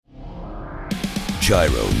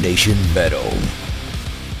Gyro Nation Metal.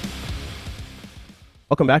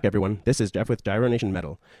 Welcome back, everyone. This is Jeff with Gyro Nation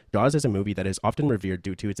Metal. Jaws is a movie that is often revered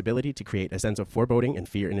due to its ability to create a sense of foreboding and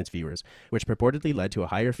fear in its viewers, which purportedly led to a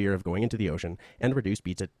higher fear of going into the ocean and reduced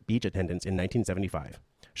beach attendance in 1975.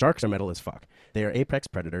 Sharks are metal as fuck. They are apex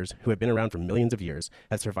predators who have been around for millions of years,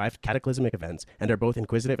 have survived cataclysmic events, and are both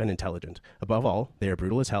inquisitive and intelligent. Above all, they are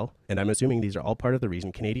brutal as hell, and I'm assuming these are all part of the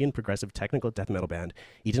reason Canadian progressive technical death metal band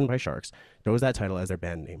Eaten by Sharks chose that title as their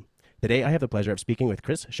band name. Today, I have the pleasure of speaking with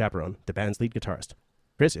Chris Chaperon, the band's lead guitarist.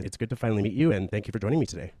 Chris, it's good to finally meet you, and thank you for joining me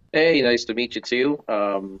today. Hey, nice to meet you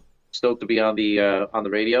too. Stoked to be on the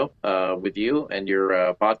radio with you and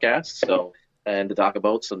your podcast. And to talk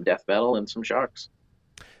about some death metal and some sharks.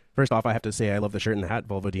 First off, I have to say I love the shirt and the hat.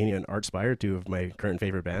 Vulvodynia and Archspire, two of my current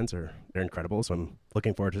favorite bands, they're incredible. So I'm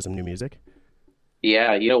looking forward to some new music.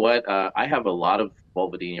 Yeah, you know what? I have a lot of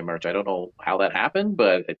Vulvodynia merch. I don't know how that happened,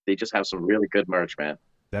 but they just have some really good merch, man.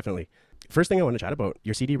 Definitely. First thing I want to chat about,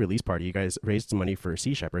 your CD release party. You guys raised some money for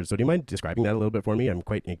Sea Shepherd. So do you mind describing that a little bit for me? I'm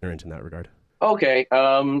quite ignorant in that regard. Okay.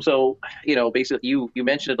 Basically, you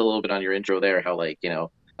mentioned it a little bit on your intro there, how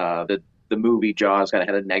the movie Jaws kind of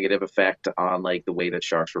had a negative effect on like the way that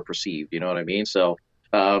sharks were perceived. You know what I mean? So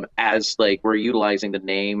as like we're utilizing the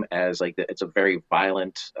name as like it's a very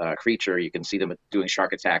violent creature, you can see them doing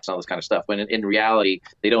shark attacks and all this kind of stuff. When in reality,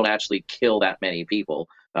 they don't actually kill that many people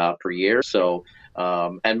per year. So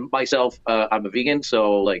and myself, I'm a vegan,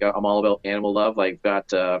 so like I'm all about animal love. I've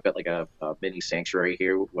got like a mini sanctuary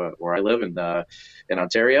here where I live in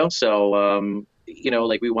Ontario. So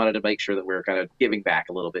like we wanted to make sure that we're kind of giving back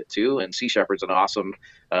a little bit too. And Sea Shepherd's an awesome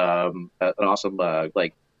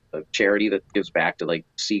a charity that gives back to like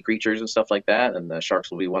sea creatures and stuff like that, and the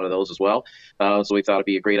sharks will be one of those as well. So we thought it'd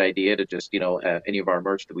be a great idea to just any of our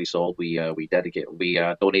merch that we sold, we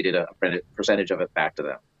donated a percentage of it back to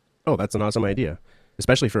them. Oh, that's an awesome idea,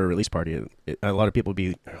 especially for a release party. A lot of people will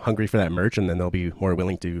be hungry for that merch, and then they'll be more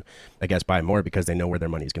willing to, I guess, buy more because they know where their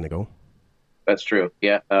money's going to go. That's true.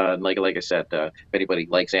 Yeah. Like I said, if anybody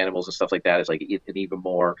likes animals and stuff like that, it's like an even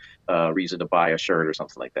more reason to buy a shirt or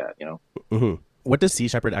something like that, Mm-hmm. What does Sea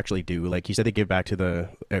Shepherd actually do? Like you said, they give back to the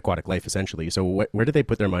aquatic life, essentially. So where do they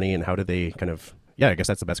put their money, and how do they kind of... Yeah, I guess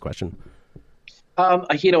that's the best question. I'm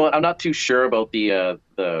not too sure about the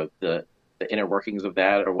inner workings of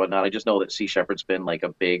that or whatnot. I just know that Sea Shepherd's been like a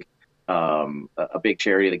big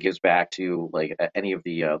charity that gives back to like any of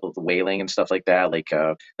the whaling and stuff like that,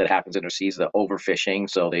 that happens in their seas, the overfishing.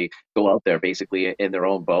 So they go out there basically in their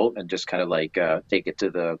own boat and just kind of like take it to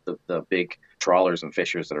the big trawlers and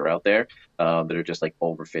fishers that are out there that are just like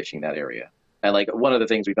overfishing that area. And like one of the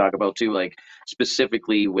things we talk about too, like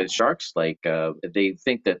specifically with sharks, like they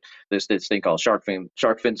think that this thing called shark fin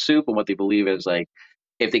soup, and what they believe is like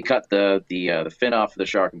if they cut the fin off of the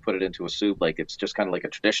shark and put it into a soup, like it's just kind of like a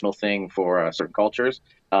traditional thing for certain cultures.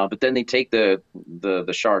 But then they take the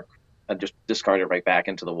shark and just discard it right back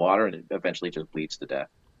into the water, and it eventually just bleeds to death.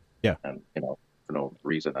 Yeah. And for no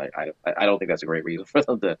reason. I don't think that's a great reason for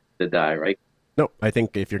them to die, right? No, I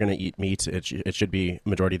think if you're going to eat meat, it should be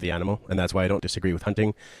majority of the animal, and that's why I don't disagree with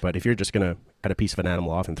hunting. But if you're just going to cut a piece of an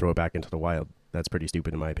animal off and throw it back into the wild, that's pretty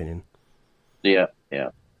stupid in my opinion. Yeah, yeah.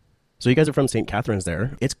 So you guys are from St. Catharines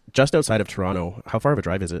there. It's just outside of Toronto. How far of a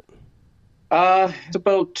drive is it? It's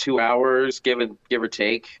about 2 hours, give or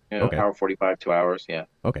take. Okay. Hour 45, 2 hours, yeah.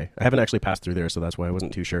 Okay. I haven't actually passed through there, so that's why I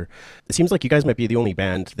wasn't too sure. It seems like you guys might be the only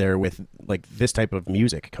band there with like this type of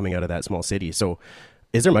music coming out of that small city. So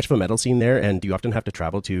is there much of a metal scene there, and do you often have to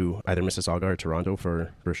travel to either Mississauga or Toronto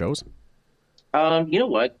for shows? You know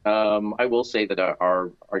what? I will say that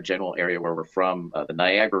our general area where we're from, the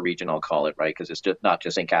Niagara region, I'll call it, right? Because it's just not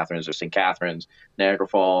just St. Catharines. There's St. Catharines, Niagara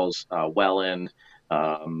Falls, Welland,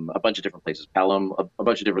 a bunch of different places, Pelham, a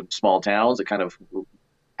bunch of different small towns that kind of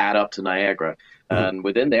add up to Niagara. Mm-hmm. And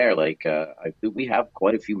within there, like we have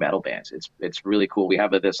quite a few metal bands. It's really cool. We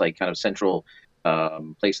have this like kind of central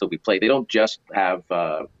place that we play. They don't just have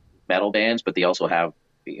metal bands, but they also have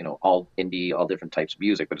all indie, all different types of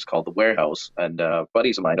music, but it's called The Warehouse. And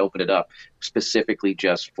buddies of mine opened it up specifically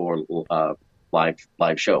just for live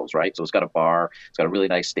shows, right? So it's got a bar, it's got a really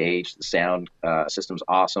nice stage, the sound system's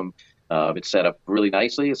awesome. It's set up really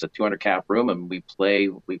nicely. It's a 200 cap room, and we play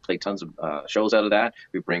tons of shows out of that.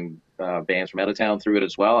 We bring bands from out of town through it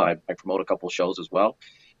as well. I promote a couple of shows as well.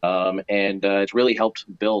 And it's really helped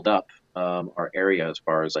build up our area as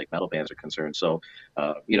far as like metal bands are concerned. So,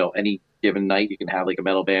 any given night you can have like a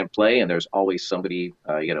metal band play, and there's always somebody,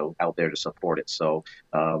 out there to support it. So,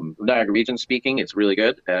 Niagara region speaking, it's really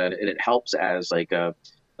good, and it helps as like an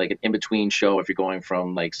in-between show if you're going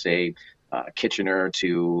from like say Kitchener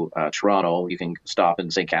to Toronto, you can stop in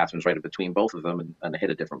St. Catharines right in between both of them and hit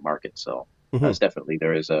a different market. So Hmm. it's definitely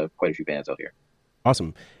there is quite a few bands out here.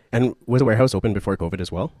 Awesome. And was the warehouse open before COVID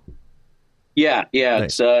as well? Yeah, yeah.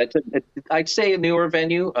 Nice. I'd say a newer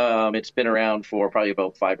venue. It's been around for probably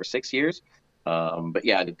about 5 or 6 years. But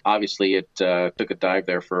yeah, obviously it took a dive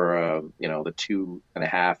there for the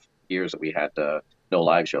 2.5 years that we had no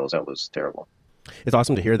live shows. That was terrible. It's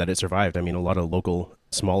awesome to hear that it survived. I mean, a lot of local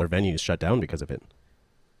smaller venues shut down because of it.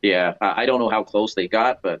 Yeah, I don't know how close they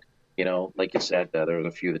got, but like you said, there was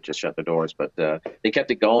a few that just shut their doors, but they kept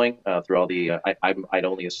it going through all the. I'd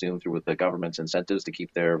only assume through the government's incentives to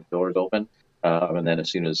keep their doors open, and then as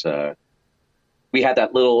soon as we had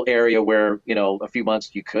that little area where a few months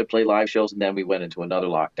you could play live shows, and then we went into another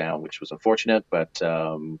lockdown, which was unfortunate. But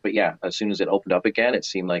yeah, as soon as it opened up again, it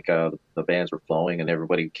seemed like the bands were flowing, and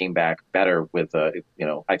everybody came back better with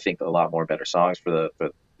I think a lot more better songs for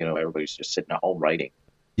everybody's just sitting at home writing.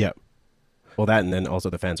 Yeah. Well, that and then also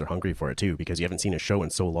the fans are hungry for it too because you haven't seen a show in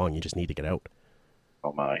so long. You just need to get out.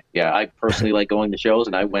 Oh my, yeah. I personally like going to shows,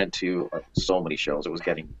 and I went to so many shows. It was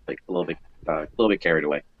getting like a little bit carried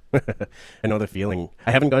away. I know the feeling.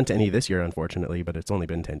 I haven't gone to any this year, unfortunately, but it's only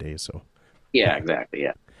been 10 days. Yeah, exactly.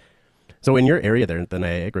 Yeah. So in your area there, the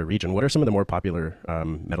Niagara region, what are some of the more popular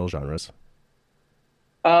metal genres?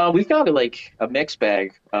 We've got like a mixed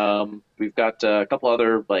bag. We've got a couple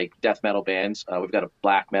other like death metal bands. We've got a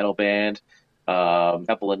black metal band.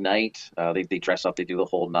 Temple of Night. They dress up. They do the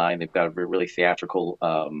whole nine. They've got a really theatrical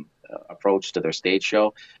approach to their stage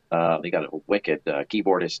show. They got a wicked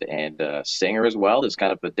keyboardist and singer as well. It's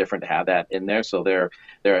kind of a different to have that in there. So they're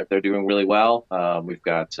doing really well. We've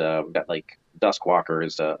got like Duskwalker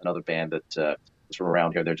is another band that is from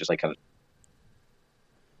around here. They're just like kind of.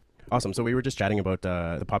 Awesome. So we were just chatting about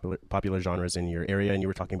the popular genres in your area, and you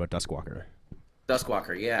were talking about Duskwalker.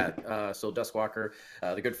 Duskwalker, yeah. So Duskwalker,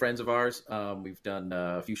 they're good friends of ours. We've done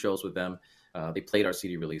a few shows with them. They played our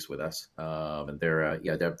CD release with us, and they're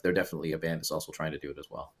definitely a band that's also trying to do it as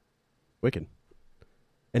well. Wicked.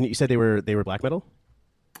 And you said they were black metal?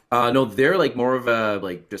 No, they're like more of a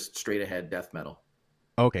like just straight ahead death metal.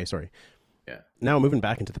 Okay, sorry. Yeah. Now moving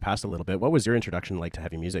back into the past a little bit, what was your introduction like to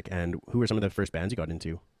heavy music, and who were some of the first bands you got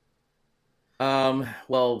into?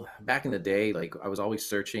 Well, back in the day, like I was always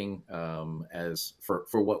searching as for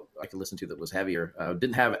what I could listen to that was heavier.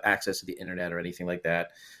 Didn't have access to the internet or anything like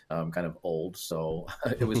that. Kind of old, so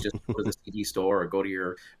it was just go to the CD store or go to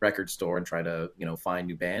your record store and try to find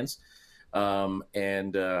new bands.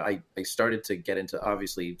 I started to get into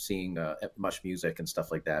obviously seeing Mush Music and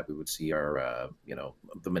stuff like that. We would see our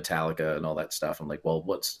the Metallica and all that stuff. I'm like, well,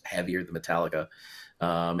 what's heavier than Metallica?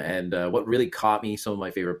 What really caught me, some of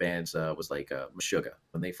my favorite bands was like Meshuggah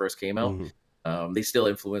when they first came out. Mm-hmm. They still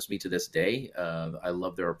influence me to this day. I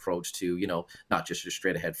love their approach to not just a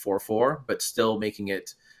straight ahead 4/4, but still making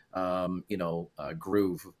it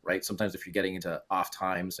groove, right? Sometimes if you're getting into off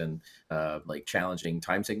times and like challenging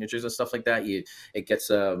time signatures and stuff like that,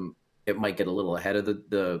 it might get a little ahead of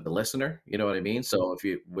the listener. You know what I mean? So if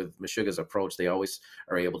you with Meshuggah's approach, they always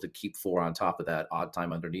are able to keep 4 on top of that odd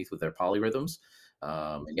time underneath with their polyrhythms.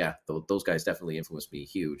 Those guys definitely influenced me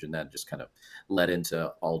huge, and that just kind of led into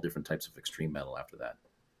all different types of extreme metal after that.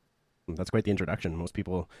 That's quite the introduction. Most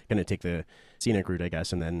people kind of take the scenic route, I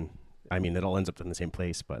guess, and then I mean it all ends up in the same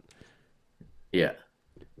place. But yeah.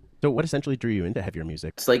 So what essentially drew you into heavier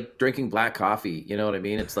music? It's like drinking black coffee. You know what I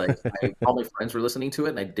mean? It's like all my friends were listening to it,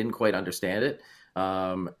 and I didn't quite understand it.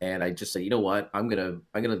 And I just said, you know what? I'm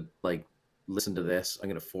gonna like listen to this. I'm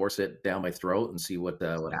gonna force it down my throat and see what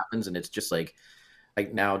happens. And it's just like.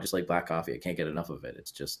 Just like black coffee, I can't get enough of it.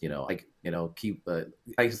 It's just,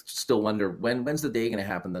 I still wonder when's the day going to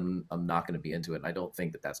happen? Then I'm not going to be into it. And I don't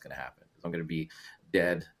think that's going to happen. I'm going to be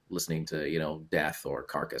dead listening to, Death or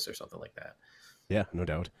Carcass or something like that. Yeah, no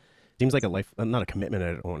doubt. Seems like a life, not a commitment,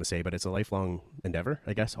 I don't want to say, but it's a lifelong endeavor,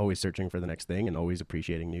 I guess, always searching for the next thing and always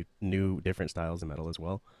appreciating new different styles of metal as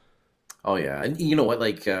well. Oh yeah. And you know what,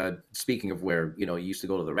 like, speaking of where, you used to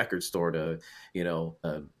go to the record store to,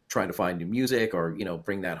 trying to find new music or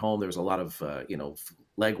bring that home, there was a lot of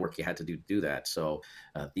legwork you had to do that. So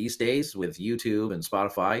these days with YouTube and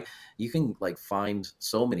Spotify, you can like find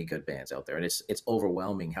so many good bands out there, and it's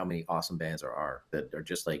overwhelming how many awesome bands there are that are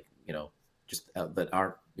just like that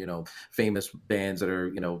aren't famous bands that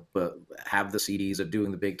are but have the CDs of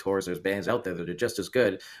doing the big tours. There's bands out there that are just as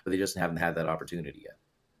good, but they just haven't had that opportunity yet.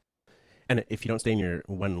 And if you don't stay in your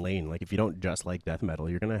one lane, like if you don't just like death metal,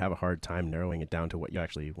 you're going to have a hard time narrowing it down to what you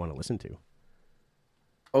actually want to listen to.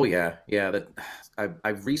 Oh yeah. That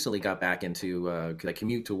I've recently got back into, 'cause I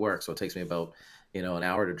commute to work. So it takes me about, an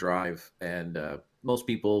hour to drive, and most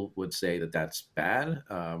people would say that that's bad.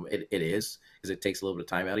 It is, because it takes a little bit of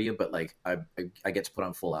time out of you. But like I get to put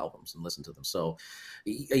on full albums and listen to them. So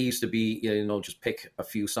I used to be, just pick a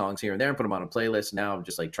few songs here and there and put them on a playlist. Now I'm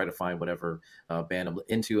just like try to find whatever band I'm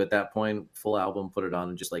into at that point, full album, put it on,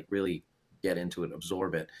 and just like really get into it,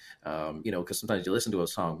 absorb it. Because sometimes you listen to a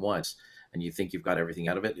song once and you think you've got everything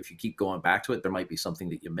out of it. If you keep going back to it, there might be something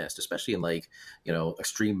that you missed, especially in like,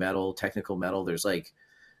 extreme metal, technical metal. There's like,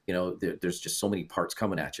 there's just so many parts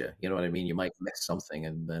coming at you. You know what I mean? You might miss something,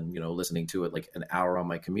 and then, listening to it like an hour on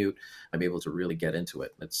my commute, I'm able to really get into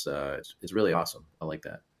it. It's really awesome. I like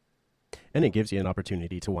that. And it gives you an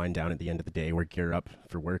opportunity to wind down at the end of the day or gear up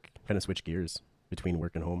for work, kind of switch gears between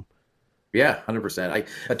work and home. Yeah, 100%.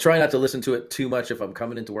 I try not to listen to it too much if I'm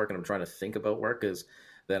coming into work and I'm trying to think about work, because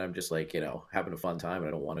then I'm just like, having a fun time and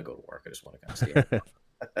I don't want to go to work. I just want to kind of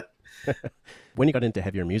stay. When you got into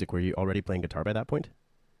heavier music, were you already playing guitar by that point?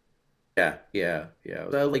 Yeah.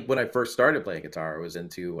 Well, like when I first started playing guitar, I was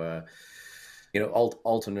into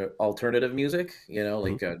alternative music.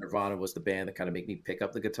 Like Nirvana was the band that kind of made me pick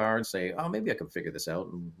up the guitar and say, oh, maybe I can figure this out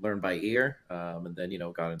and learn by ear. And then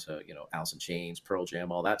got into Alice in Chains, Pearl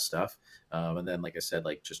Jam, all that stuff. And then, like I said,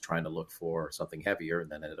 like just trying to look for something heavier,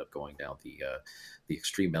 and then ended up going down the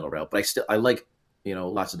extreme metal route. But I like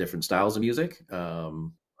lots of different styles of music,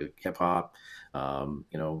 hip hop,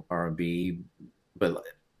 R&B, but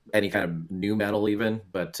any kind of new metal even.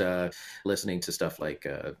 But listening to stuff like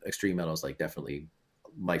extreme metal is like definitely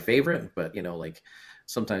my favorite. But like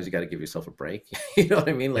sometimes you got to give yourself a break. You know what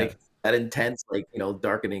I mean? Like that intense, like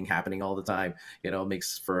darkening happening all the time,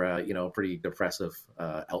 makes for a pretty depressive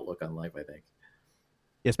outlook on life, I think.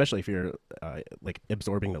 Especially if you're like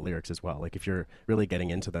absorbing the lyrics as well. Like if you're really getting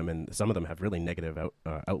into them, and some of them have really negative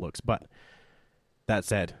outlooks. But that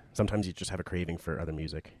said, sometimes you just have a craving for other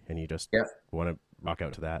music, and you just want to rock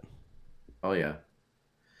out to that. Oh yeah.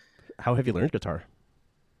 How have you learned guitar?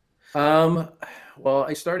 Well,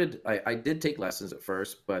 I did take lessons at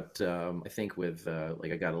first, but I think with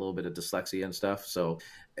like I got a little bit of dyslexia and stuff, so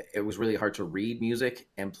it was really hard to read music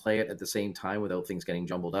and play it at the same time without things getting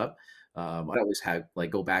jumbled up. I always had like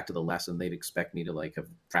go back to the lesson. They'd expect me to like have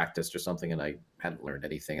practiced or something, and I hadn't learned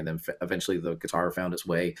anything. And then eventually the guitar found its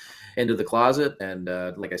way into the closet. And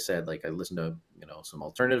like I said, like I listened to some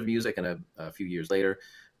alternative music, and a few years later,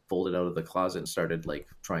 pulled it out of the closet and started like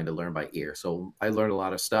trying to learn by ear. So I learned a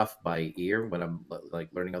lot of stuff by ear when I'm like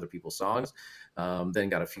learning other people's songs. Then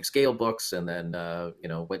got a few scale books, and then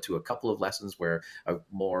went to a couple of lessons where I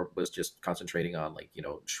more was just concentrating on like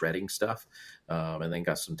shredding stuff, and then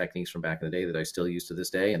got some techniques from back in the day that I still use to this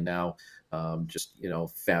day. And now I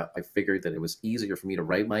figured that it was easier for me to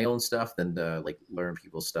write my own stuff than to like learn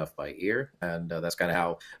people's stuff by ear, and that's kind of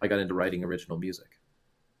how I got into writing original music.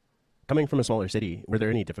 Coming from a smaller city, were there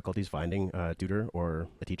any difficulties finding a tutor or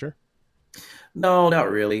a teacher? No,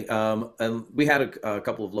 not really. And we had a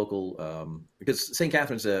couple of local, because St.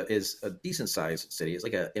 Catharines is a decent sized city. It's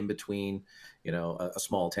like a in between, a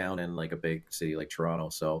small town and like a big city like Toronto.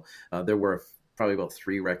 So there were probably about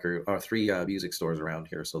three music stores around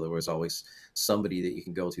here. So there was always somebody that you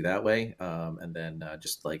can go to that way. And then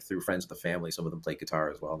just like through friends of the family, some of them played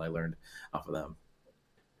guitar as well, and I learned off of them.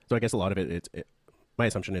 So I guess a lot of my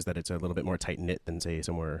assumption is that it's a little bit more tight knit than say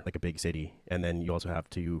somewhere like a big city, and then you also have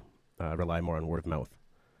to rely more on word of mouth.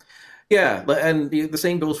 Yeah, and the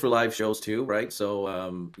same goes for live shows too, right?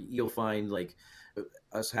 So you'll find like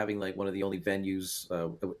us having like one of the only venues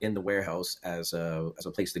in the warehouse as a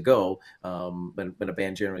place to go. When a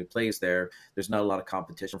band generally plays there, there's not a lot of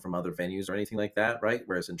competition from other venues or anything like that, right?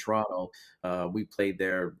 Whereas in Toronto, we played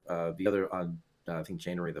there the other on. I think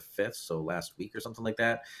January the 5th, so last week or something like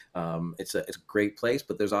that. It's a great place,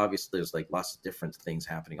 but there's like lots of different things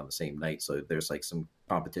happening on the same night. So there's like some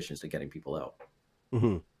competitions to getting people out.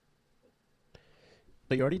 Mm-hmm.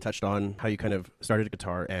 But you already touched on how you kind of started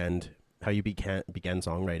guitar and how you began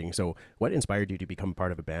songwriting. So what inspired you to become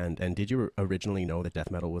part of a band? And did you originally know that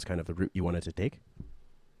death metal was kind of the route you wanted to take?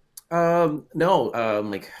 No,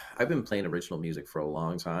 like I've been playing original music for a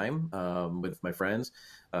long time with my friends.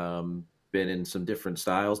 Been in some different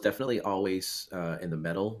styles, definitely always in the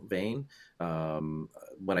metal vein.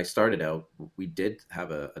 When I started out, we did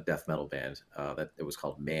have a death metal band that it was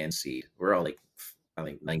called Man Seed. We're all like, I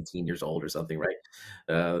think 19 years old or something, right?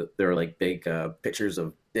 There were like big pictures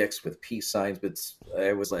of dicks with peace signs, but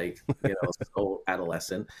it was like, so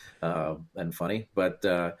adolescent and funny. But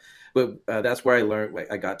that's where I learned.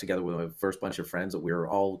 Like, I got together with my first bunch of friends that we were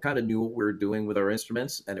all kind of knew what we were doing with our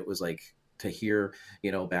instruments, and it was like to hear,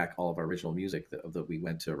 back all of our original music that we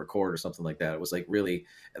went to record or something like that. It was like really,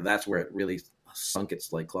 that's where it really sunk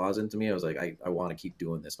its like claws into me. I was like, I want to keep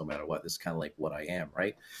doing this no matter what. This is kind of like what I am,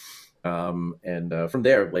 right? And from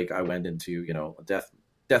there, like I went into, a death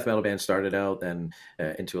metal band, started out, then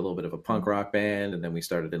into a little bit of a punk rock band, and then we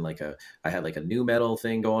started in I had like a new metal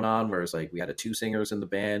thing going on, where it's like we had two singers in the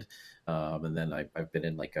band, and then I've been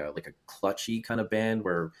in like a clutchy kind of band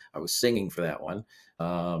where I was singing for that one,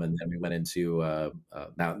 and then we went into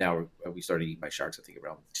now we started Eaten by Sharks, I think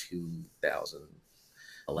around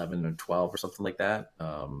 2011 or 12 or something like that,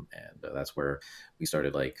 and that's where we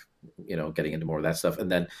started getting into more of that stuff. And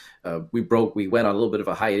then we went on a little bit of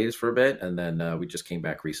a hiatus for a bit, and then we just came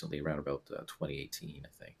back recently around about 2018, I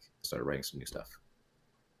think, started writing some new stuff.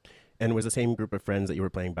 And was the same group of friends that you were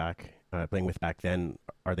playing with back then,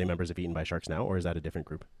 are they members of Eaten by Sharks now, or is that a different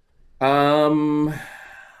group?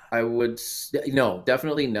 I would no,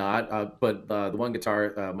 definitely not. But the one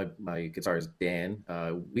guitar, my guitarist Dan,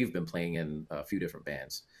 we've been playing in a few different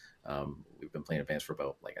bands. We've been playing in bands for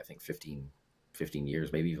about I think 15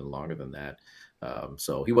 years, maybe even longer than that.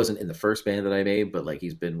 So he wasn't in the first band that I made, but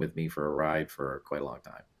he's been with me for a ride for quite a long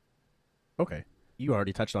time. Okay. You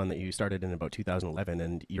already touched on that you started in about 2011,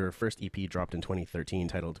 and your first EP dropped in 2013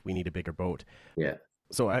 titled We Need a Bigger Boat. Yeah.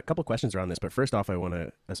 So a couple questions around this, but first off, I want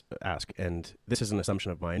to ask, and this is an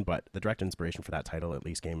assumption of mine, but the direct inspiration for that title at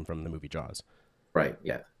least came from the movie Jaws. Right,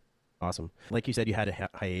 yeah. Awesome. Like you said, you had a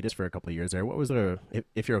hiatus for a couple of years there. What was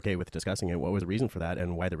if you're okay with discussing it, what was the reason for that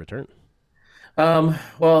and why the return?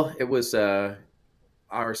 Well, it was our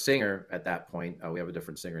singer at that point. We have a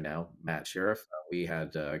different singer now, Matt Sheriff. We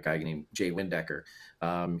had a guy named Jay Windecker.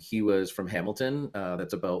 He was from Hamilton.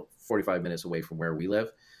 That's about 45 minutes away from where we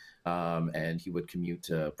live. And he would commute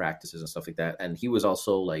to practices and stuff like that. And he was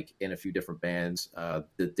also in a few different bands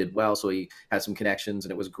that did well. So he had some connections,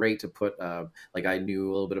 and it was great to put, I knew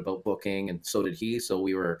a little bit about booking, and so did he. So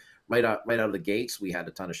we were right out of the gates. We had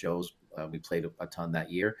a ton of shows. We played a ton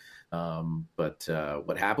that year. But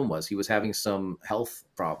what happened was he was having some health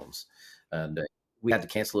problems, and we had to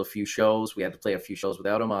cancel a few shows. We had to play a few shows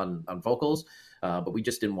without him on vocals. But we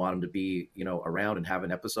just didn't want him to be, around and have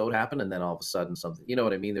an episode happen, and then all of a sudden something, you know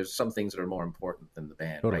what I mean? There's some things that are more important than the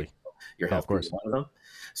band, Totally. right? Your health, of course, is one of them.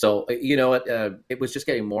 So it was just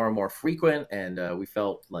getting more and more frequent, and we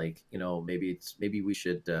felt maybe we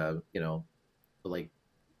should, go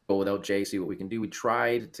without Jay, see what we can do. We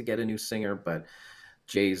tried to get a new singer, but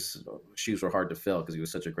Jay's shoes were hard to fill because he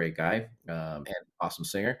was such a great guy and awesome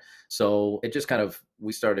singer. So it just the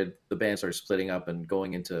band started splitting up and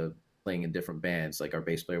going into playing in different bands. Like our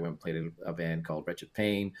bass player went and played a band called Wretched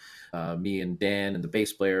Pain. Me and Dan and the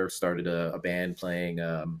bass player started a band playing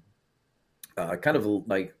I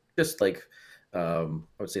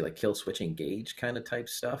would say Kill Switch Engage kind of type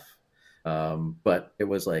stuff. But it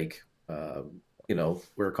was we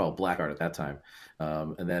were called Blackheart at that time.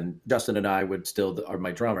 And then Justin and I would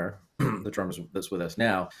my drummer, the drummer that's with us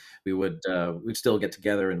now, we'd still get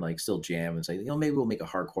together and still jam and say, maybe we'll make a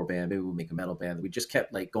hardcore band, maybe we'll make a metal band. We just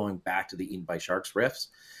kept going back to the Eaten by Sharks riffs.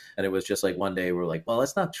 And it was just one day we're well,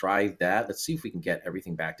 let's not try that. Let's see if we can get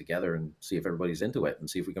everything back together and see if everybody's into it and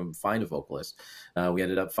see if we can find a vocalist. We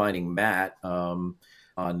ended up finding Matt on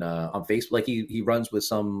Facebook. He runs with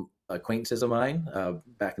some acquaintances of mine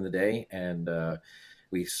back in the day, and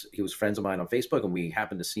he was friends of mine on Facebook, and we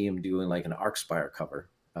happened to see him doing an Arcspire cover,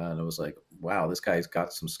 and it was wow, this guy's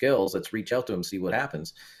got some skills. Let's reach out to him, see what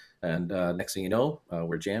happens. And next thing you know,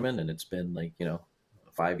 we're jamming, and it's been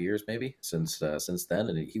 5 years maybe since then,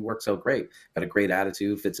 and he works out great. Got a great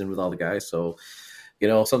attitude, fits in with all the guys. So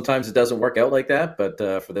sometimes it doesn't work out like that, but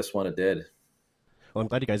for this one it did. Well, I'm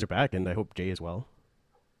glad you guys are back, and I hope Jay is well.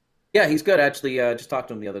 Yeah, he's good. Actually, just talked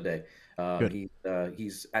to him the other day. Good.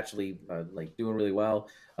 He's actually doing really well.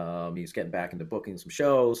 He's getting back into booking some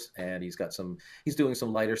shows, and he's doing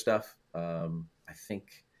some lighter stuff. I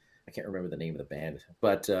think I can't remember the name of the band,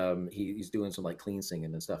 but he's doing some clean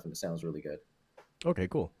singing and stuff, and it sounds really good. Okay,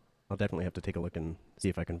 cool. I'll definitely have to take a look and see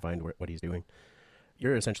if I can find what he's doing.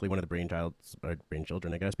 You're essentially one of the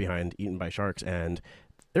brainchildren, I guess, behind Eaten by Sharks, and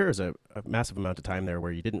there is a massive amount of time there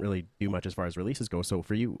where you didn't really do much as far as releases go. So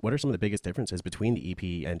for you, what are some of the biggest differences between the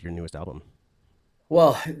EP and your newest album?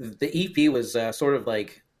 Well, the EP was sort of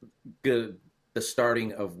the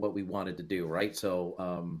starting of what we wanted to do, right?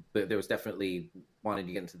 So there was definitely wanting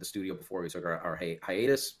to get into the studio before we took our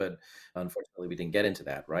hiatus, but unfortunately we didn't get into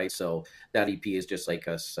that, right? So that EP is just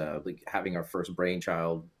us having our first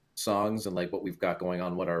brainchild songs and what we've got going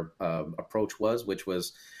on, what our approach was, which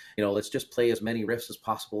was let's just play as many riffs as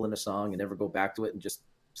possible in a song and never go back to it and just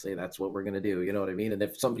say that's what we're going to do. You know what I mean? And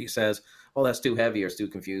if somebody says, oh, that's too heavy or it's too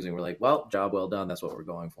confusing, we're like, well, job well done. That's what we're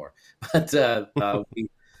going for. But we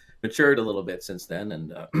matured a little bit since then.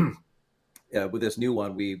 And with this new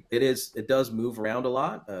one, it does move around a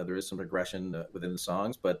lot. There is some regression within the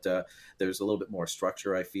songs, but there's a little bit more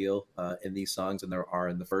structure, I feel, in these songs than there are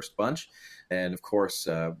in the first bunch. And of course,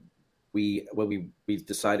 we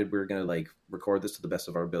decided we were going to like record this to the best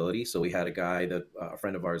of our ability. So we had a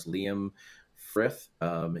friend of ours, Liam Frith.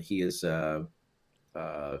 He is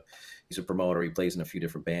he's a promoter. He plays in a few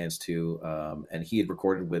different bands too, and he had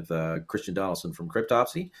recorded with Christian Donaldson from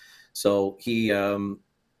Cryptopsy. So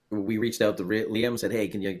we reached out to Liam, said, hey,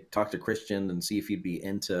 can you talk to Christian and see if he'd be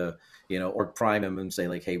into, or prime him and say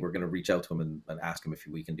like, hey, we're going to reach out to him and ask him if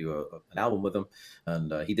we can do an album with him.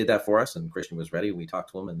 And he did that for us, and Christian was ready. We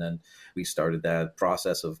talked to him, and then we started that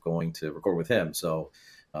process of going to record with him. So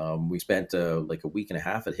we spent like a week and a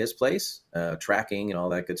half at his place, tracking and all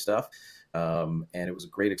that good stuff. And it was a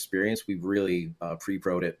great experience. We really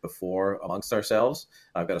pre-pro'd it before amongst ourselves.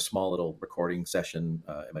 I've got a small little recording session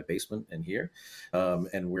in my basement in here.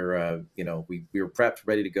 And we're, we were prepped,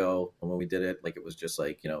 ready to go. And when we did it, like, it was just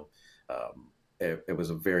like, it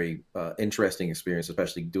was a very interesting experience,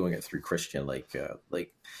 especially doing it through Christian, like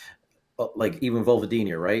even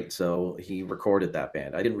Volvadinia, right? So he recorded that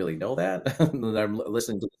band. I didn't really know that. And I'm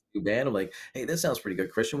listening to the new band. I'm like, hey, this sounds pretty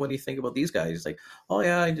good. Christian, what do you think about these guys? He's like, oh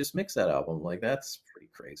yeah, I just mixed that album. Like, that's pretty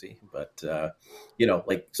crazy. But,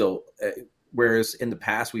 whereas in the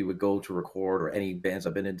past we would go to record, or any bands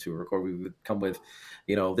I've been into record, we would come with,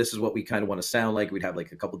 this is what we kind of want to sound like. We'd have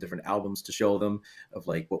like a couple different albums to show them of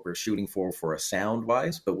like what we're shooting for a sound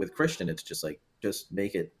wise. But with Christian, it's just like, just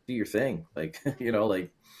make it, do your thing. Like,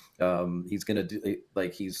 he's going to do,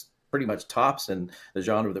 like, he's pretty much tops in the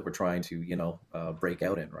genre that we're trying to, break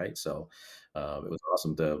out in. Right. So it was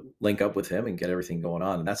awesome to link up with him and get everything going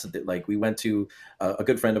on. And that's like, we went to a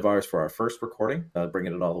good friend of ours for our first recording,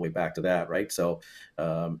 bringing it all the way back to that. Right. So,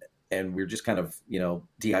 and we are just kind of,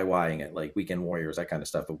 DIYing it, like Weekend Warriors, that kind of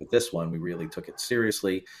stuff. But with this one, we really took it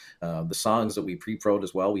seriously. The songs that we pre-pro'd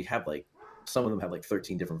as well, we have like, some of them have like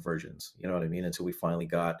 13 different versions, you know what I mean? Until we finally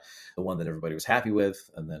got the one that everybody was happy with,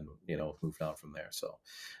 and then, moved on from there. So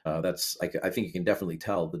that's, I think you can definitely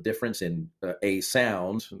tell the difference in a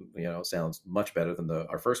sound, sounds much better than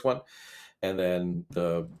our first one. And then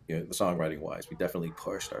the songwriting wise, we definitely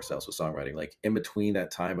pushed ourselves with songwriting, like in between that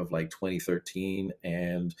time of like 2013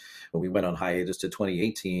 and when we went on hiatus to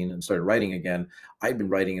 2018 and started writing again. I'd been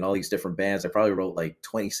writing in all these different bands. I probably wrote like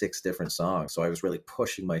 26 different songs. So I was really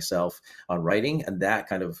pushing myself on writing, and that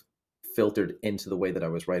kind of filtered into the way that I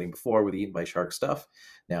was writing before with the Eaten by Shark stuff.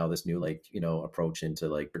 Now this new approach into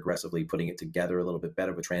like progressively putting it together a little bit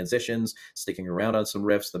better with transitions, sticking around on some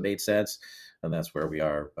riffs that made sense. And that's where we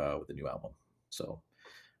are with the new album. So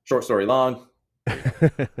short story long.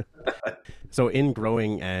 So in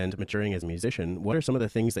growing and maturing as a musician, what are some of the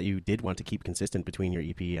things that you did want to keep consistent between your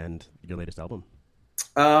EP and your latest album?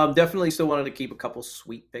 Definitely still wanted to keep a couple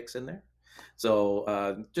sweet picks in there.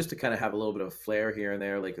 So just to kind of have a little bit of flair here and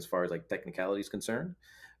there, like as far as like technicality is concerned.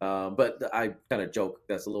 But I kind of joke,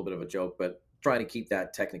 that's a little bit of a joke, but trying to keep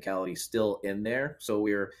that technicality still in there. So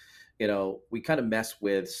we kind of mess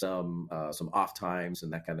with some off times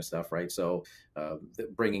and that kind of stuff, right? So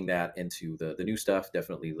bringing that into the new stuff,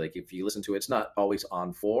 definitely, like if you listen to it, it's not always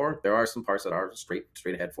on 4. There are some parts that are straight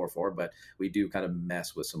ahead 4/4, but we do kind of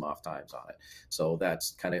mess with some off times on it. So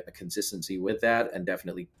that's kind of a consistency with that, and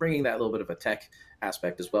definitely bringing that little bit of a tech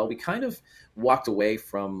aspect as well. We kind of walked away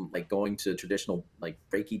from like going to traditional like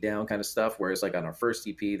breaky down kind of stuff, whereas like on our first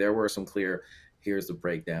EP, there were some clear, here's the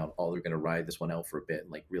breakdown. Oh, they're going to ride this one out for a bit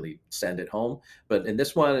and like really send it home. But in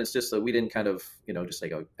this one, it's just that we didn't kind of, just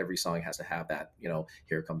like every song has to have that,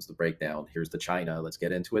 here comes the breakdown. Here's the China, let's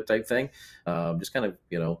get into it type thing. Just kind of,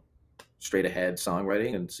 straight ahead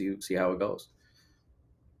songwriting and see how it goes.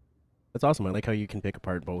 That's awesome. I like how you can pick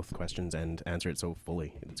apart both questions and answer it so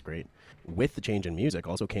fully. It's great. With the change in music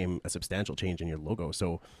also came a substantial change in your logo.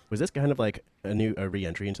 So was this kind of like a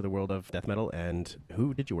re-entry into the world of death metal? And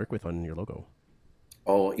who did you work with on your logo?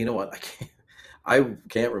 Oh, you know what? I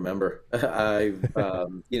can't remember. Like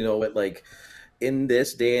in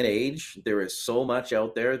this day and age, there is so much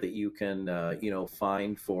out there that you can,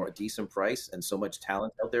 find for a decent price, and so much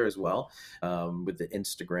talent out there as well, with the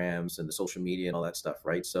Instagrams and the social media and all that stuff,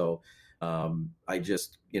 right? So I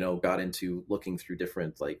just, got into looking through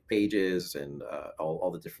different like pages and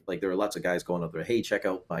all the different, like there are lots of guys going up there, hey, check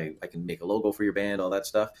out I can make a logo for your band, all that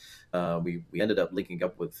stuff. We ended up linking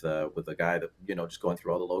up with a guy that, just going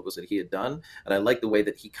through all the logos that he had done. And I like the way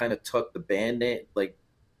that he kind of took the band name, like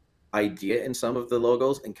idea in some of the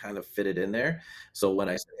logos and kind of fit it in there. So when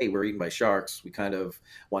I say, hey, we're eaten by sharks, we kind of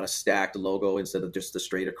want to stack the logo instead of just the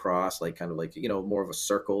straight across, like kind of like, more of a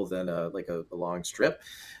circle than like a long strip.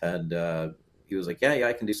 And he was like, yeah,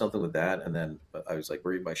 I can do something with that. And then I was like,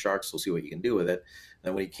 we're eaten by sharks. We'll see what you can do with it. And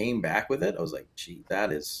then when he came back with it, I was like, gee,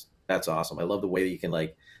 that's awesome. I love the way that you can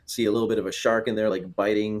like see a little bit of a shark in there, like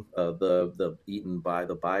biting the eaten by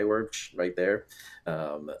the byword right there,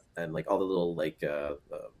 and like all the little like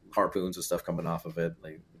harpoons and stuff coming off of it.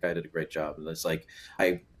 Like the guy did a great job, and it's like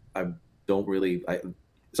I don't really I.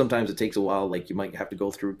 Sometimes it takes a while. Like you might have to go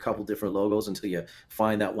through a couple different logos until you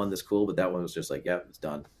find that one that's cool. But that one was just like, yeah, it's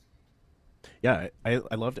done. Yeah, I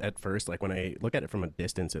loved at first, like when I look at it from a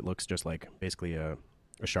distance, it looks just like basically a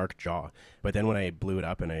shark jaw. But then when I blew it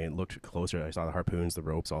up and I looked closer, I saw the harpoons, the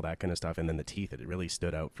ropes, all that kind of stuff, and then the teeth. It really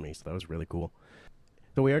stood out for me. So that was really cool.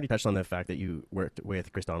 So we already touched on the fact that you worked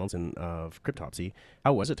with Chris Donaldson of Cryptopsy.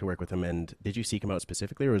 How was it to work with him, and did you seek him out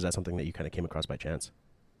specifically, or was that something that you kind of came across by chance?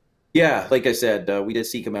 Yeah, like I said, we did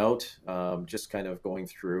seek him out. Just kind of going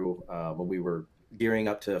through when we were gearing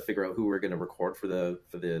up to figure out who we are going to record for the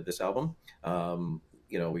this album.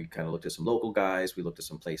 We kind of looked at some local guys. We looked at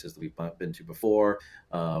some places that we've been to before.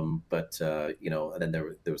 And then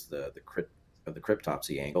there was the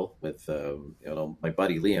Cryptopsy angle with my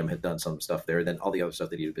buddy Liam had done some stuff there. Then all the other stuff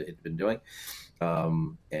that he'd been doing.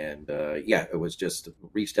 It was just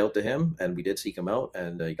reached out to him, and we did seek him out,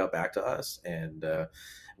 and he got back to us, and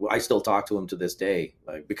I still talk to him to this day,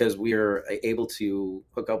 because we are able to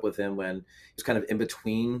hook up with him when he's kind of in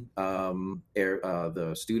between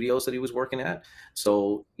the studios that he was working at.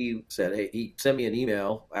 So he said, hey, he sent me an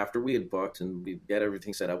email after we had booked and we had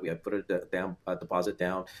everything set up. We had put a deposit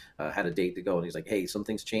down, had a date to go, and he's like, hey,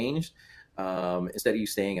 something's changed. Instead of you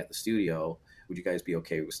staying at the studio, would you guys be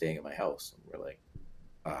okay with staying at my house? And we're like,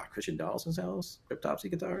 Christian Donaldson's house, Cryptopsy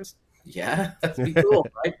guitars. Yeah, that'd be cool,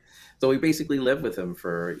 right? So we basically lived with him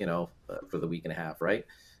for the week and a half, right?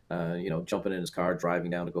 Jumping in his car, driving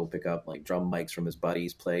down to go pick up like drum mics from his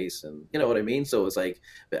buddy's place, and you know what I mean. So it was like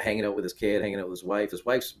hanging out with his kid, hanging out with his wife. His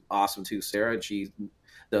wife's awesome too, Sarah, and she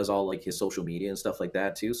does all like his social media and stuff like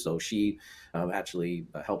that too. So she actually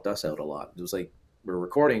helped us out a lot. It was like we're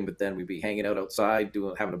recording, but then we'd be hanging out outside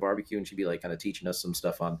having a barbecue, and she'd be like kind of teaching us some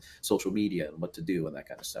stuff on social media and what to do and that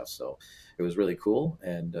kind of stuff. So it was really cool,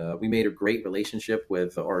 and we made a great relationship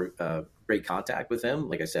great contact with him.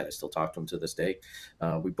 Like I said, I still talk to him to this day.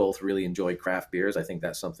 We both really enjoy craft beers. I think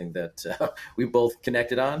that's something that we both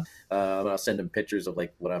connected on. I'll send him pictures of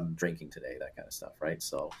like what I'm drinking today, that kind of stuff, right?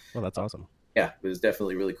 So Well, that's awesome. Yeah, it was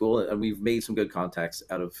definitely really cool, and we've made some good contacts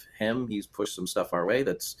out of him. He's pushed some stuff our way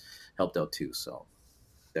that's helped out too. So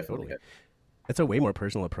definitely Totally. It's a way more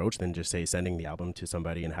personal approach than just say sending the album to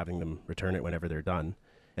somebody and having them return it whenever they're done.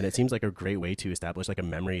 And it seems like a great way to establish like a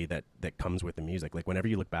memory that comes with the music. Like whenever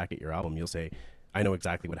you look back at your album, you'll say, I know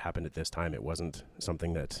exactly what happened at this time. It wasn't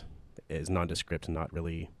something that is nondescript and not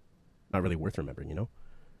really worth remembering, you know?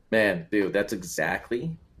 Man, dude, that's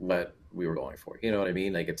exactly what we were going for. You know what I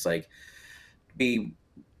mean? Like it's like we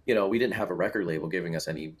didn't have a record label giving us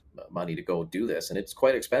any money to go do this, and it's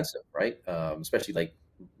quite expensive, right? Especially like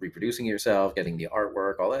reproducing yourself, getting the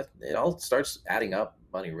artwork, all that. It all starts adding up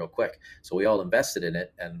money real quick. So we all invested in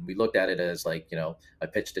it, and we looked at it as like, I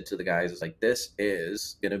pitched it to the guys. It's like, this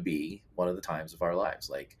is going to be one of the times of our lives.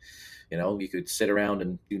 Like, you could sit around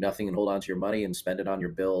and do nothing and hold on to your money and spend it on your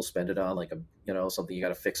bills, spend it on like something you got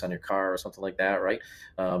to fix on your car or something like that, right?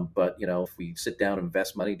 But if we sit down and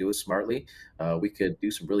invest money, do it smartly, we could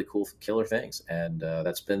do some really cool, killer things. And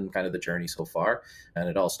that's been kind of the journey so far. And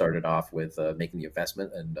it all started off with making the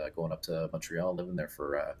investment and going up to Montreal, living there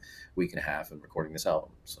for a week and a half and recording this album.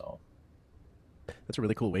 So that's a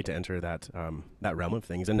really cool way to enter that realm of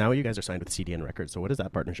things. And now you guys are signed with CDN Records. So what does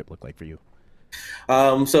that partnership look like for you?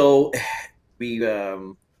 So we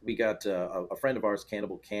got a friend of ours,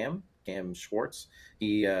 Cannibal Cam Schwartz.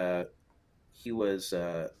 He works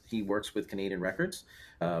with Canadian Records,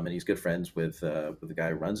 and he's good friends with the guy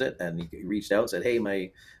who runs it. And he reached out and said,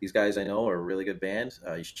 "Hey, these guys I know are a really good band.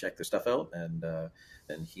 You should check their stuff out."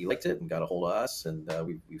 And he liked it and got a hold of us, and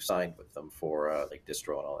we've signed with them for like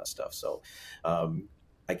distro and all that stuff. So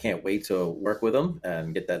I can't wait to work with him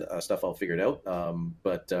and get that stuff all figured out.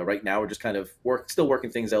 But right now we're just kind of still working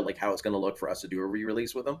things out, like how it's going to look for us to do a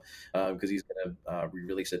re-release with him, because he's going to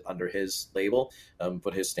re-release it under his label,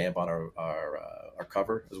 put his stamp on our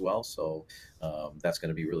cover as well. So that's going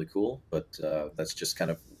to be really cool. But that's just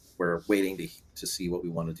kind of, we're waiting to see what we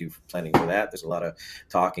want to do, planning for that. There's a lot of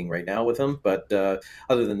talking right now with him. But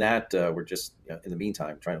other than that, we're just in the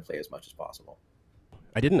meantime trying to play as much as possible.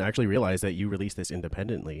 I didn't actually realize that you released this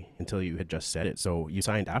independently until you had just said it. So you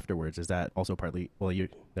signed afterwards. Is that also partly, well, you,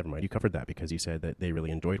 never mind, you covered that because you said that they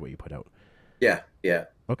really enjoyed what you put out. Yeah, yeah.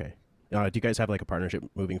 Okay. Do you guys have like a partnership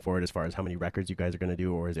moving forward as far as how many records you guys are going to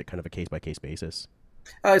do, or is it kind of a case by case basis?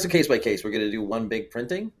 It's a case by case. We're going to do one big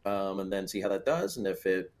printing, and then see how that does. And if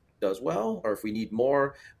it does well, or if we need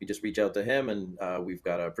more, we just reach out to him, and we've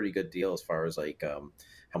got a pretty good deal as far as like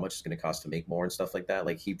how much it's going to cost to make more and stuff like that.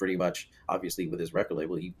 Like he pretty much, obviously, with his record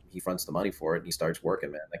label, he fronts the money for it, and he starts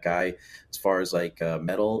working. Man, that guy, as far as like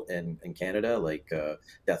metal in Canada, like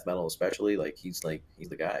death metal especially, he's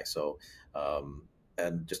the guy. So.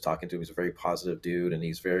 And just talking to him, he's a very positive dude, and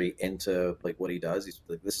he's very into like what he does. He's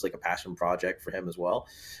like, this is like a passion project for him as well,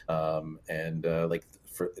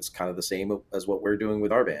 it's kind of the same as what we're doing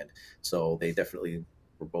with our band. So they definitely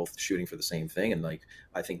were both shooting for the same thing, and like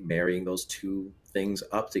I think marrying those two things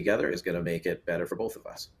up together is going to make it better for both of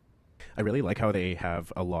us. I really like how they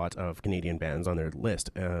have a lot of Canadian bands on their list.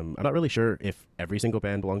 I'm not really sure if every single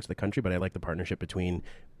band belongs to the country, but I like the partnership between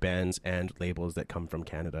bands and labels that come from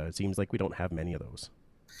Canada. It seems like we don't have many of those.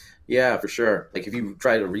 Yeah, for sure. Like if you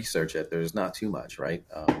try to research it, there's not too much, right?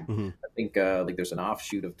 I think like there's an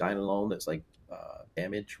offshoot of Dynalone that's like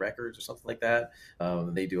Damage Records or something like that.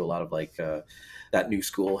 They do a lot of like that new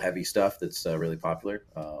school heavy stuff that's really popular.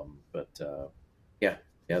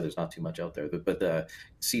 Yeah, there's not too much out there. But the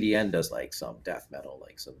CDN does like some death metal,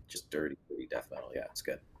 like some just dirty death metal. Yeah, it's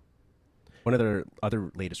good. One of their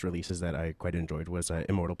other latest releases that I quite enjoyed was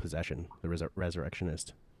Immortal Possession, the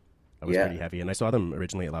Resurrectionist. That was pretty heavy. And I saw them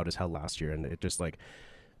originally at Loud as Hell last year, and it just like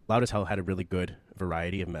Loud as Hell had a really good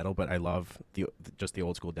variety of metal, but I love just the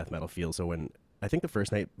old school death metal feel. So when I think the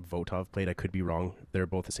first night Votov played, I could be wrong, they're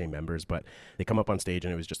both the same members, but they come up on stage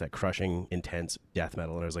and it was just that crushing, intense death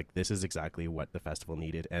metal. And I was like, this is exactly what the festival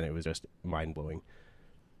needed. And it was just mind blowing.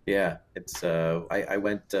 Yeah, it's I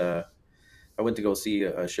went to go see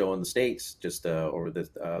a show in the States just over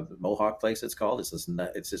the Mohawk place. It's called. It's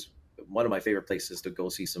just one of my favorite places to go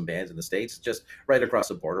see some bands in the States, just right across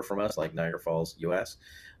the border from us, like Niagara Falls, U.S.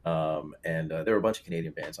 And there were a bunch of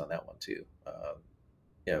Canadian bands on that one too.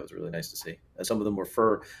 Yeah, it was really nice to see. And some of them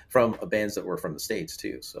were from bands that were from the States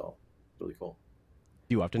too. So really cool.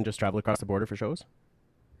 Do you often just travel across the border for shows?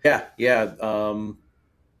 Yeah. To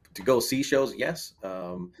go see shows, yes.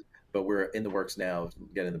 But we're in the works now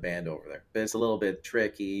getting the band over there. But it's a little bit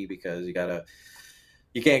tricky because you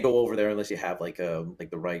can't go over there unless you have like the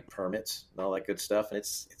right permits and all that good stuff. And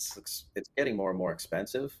it's getting more and more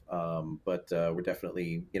expensive. But we're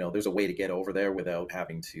definitely, there's a way to get over there without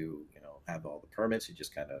having to, have all the permits. You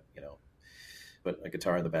just kind of, put a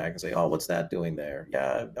guitar in the bag and say, oh, what's that doing there?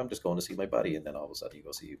 Yeah, I'm just going to see my buddy. And then all of a sudden you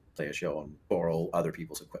go play a show and borrow other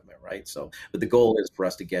people's equipment, right? So, but the goal is for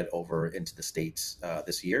us to get over into the States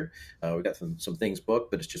this year. We've got some things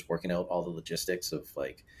booked, but it's just working out all the logistics of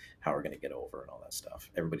like how we're going to get over and all that stuff.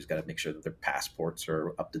 Everybody's got to make sure that their passports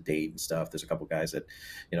are up to date and stuff. There's a couple guys that,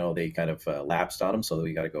 they kind of lapsed on them. So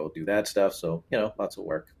we got to go do that stuff. So, lots of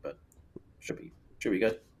work, but should be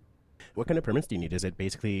good. What kind of permits do you need? Is it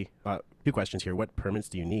basically, two questions here. What permits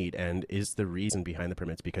do you need? And is the reason behind the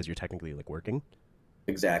permits because you're technically like working?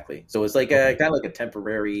 Exactly. So it's like kind of like a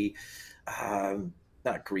temporary,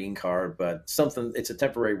 not green card, but something. It's a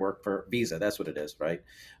temporary work visa. That's what it is, right?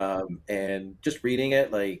 And just reading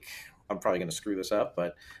it, like I'm probably going to screw this up,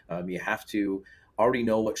 but you have to already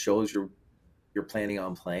know what shows you're planning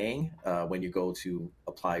on playing when you go to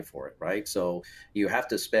apply for it, right? So you have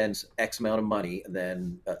to spend X amount of money, and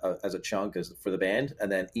then as a chunk for the band, and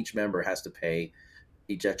then each member has to pay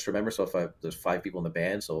each extra member. So if there's 5 people in the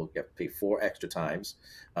band, so you have to pay 4 extra times,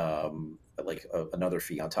 another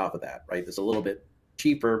fee on top of that, right? It's a little bit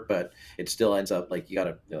cheaper, but it still ends up like you got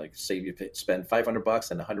to say you spend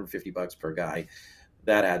 $500 and $150 per guy.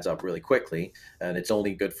 That adds up really quickly, and it's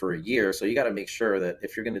only good for a year. So you got to make sure that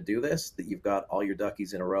if you're going to do this, that you've got all your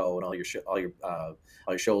duckies in a row and all your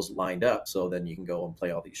shows lined up. So then you can go and play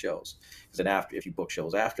all these shows. Because then if you book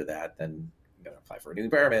shows after that, then you got to apply for a new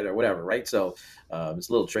permit or whatever, right? So it's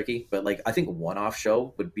a little tricky. But like I think a one-off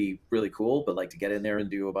show would be really cool. But like to get in there and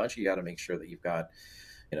do a bunch, you got to make sure that you've got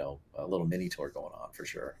a little mini tour going on for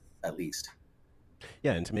sure, at least.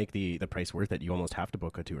 Yeah, and to make the price worth it, you almost have to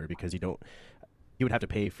book a tour because you would have to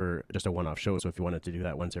pay for just a one-off show. So if you wanted to do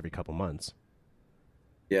that once every couple months.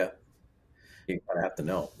 Yeah. You kind of have to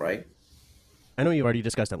know, right? I know you already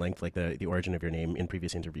discussed at length like the origin of your name in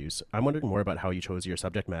previous interviews. I'm wondering more about how you chose your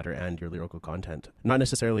subject matter and your lyrical content. Not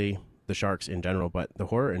necessarily the sharks in general, but the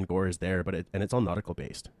horror and gore is there, and it's all nautical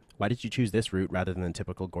based. Why did you choose this route rather than the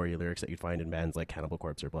typical gory lyrics that you'd find in bands like Cannibal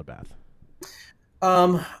Corpse or Bloodbath?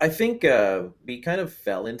 I think we kind of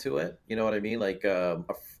fell into it. You know what I mean? Like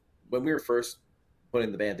when we were first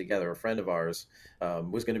putting the band together, a friend of ours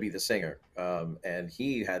was going to be the singer, and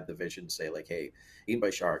he had the vision to say like, "Hey, Eaten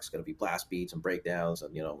by Sharks going to be blast beats and breakdowns,"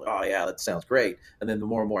 and like, oh yeah, that sounds great. And then the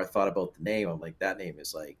more and more I thought about the name, I'm like, that name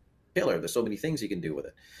is like killer. There's so many things you can do with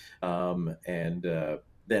it. And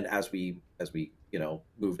then as we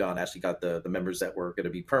moved on, actually got the members that were going to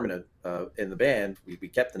be permanent in the band. We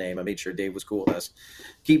kept the name. I made sure Dave was cool with us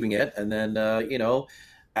keeping it. And then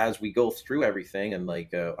as we go through everything and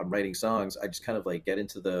like I'm writing songs, I just kind of like get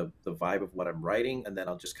into the vibe of what I'm writing, and then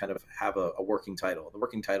I'll just kind of have a working title. The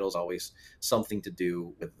working title is always something to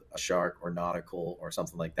do with a shark or nautical or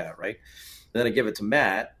something like that, right? And then I give it to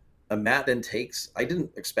Matt. And Matt then takes, I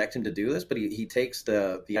didn't expect him to do this, but he takes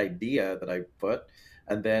the idea that I put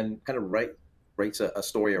and then kind of writes a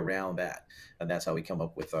story around that. And that's how we come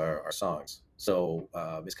up with our songs. So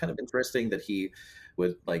it's kind of interesting that he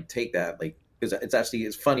would like take that, like, because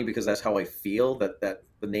it's funny because that's how I feel that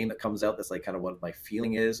the name that comes out, that's like kind of what my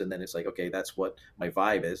feeling is. And then it's like, okay, that's what my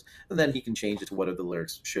vibe is. And then he can change it to whatever the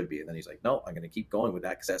lyrics should be. And then he's like, no, I'm going to keep going with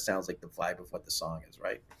that because that sounds like the vibe of what the song is,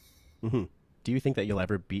 right? Mm-hmm. Do you think that you'll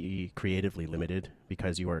ever be creatively limited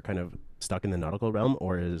because you are kind of stuck in the nautical realm,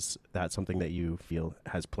 or is that something that you feel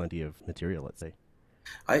has plenty of material, let's say?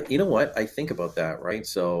 You know what? I think about that, right?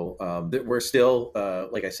 So we're still,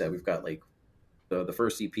 like I said, we've got like the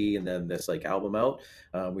first EP and then this like album out.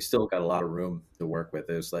 We still got a lot of room to work with.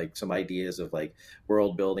 There's like some ideas of like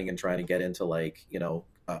world building and trying to get into like,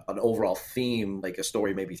 an overall theme, like a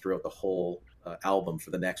story maybe throughout the whole album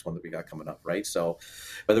for the next one that we got coming up, right? So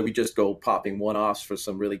whether we just go popping one-offs for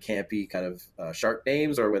some really campy kind of shark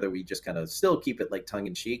names, or whether we just kind of still keep it like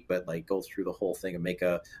tongue-in-cheek, but like go through the whole thing and make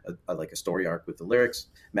like a story arc with the lyrics.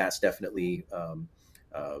 Matt's definitely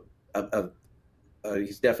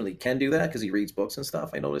he's definitely can do that because he reads books and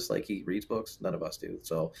stuff. I noticed like he reads books. None of us do,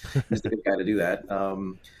 so he's the good guy to do that.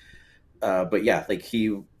 But yeah, like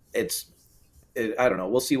I don't know.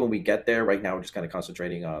 We'll see when we get there. Right now, we're just kind of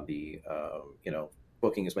concentrating on the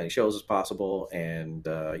booking as many shows as possible, and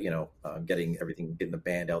getting the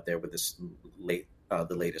band out there with this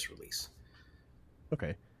the latest release.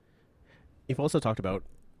 Okay. You've also talked about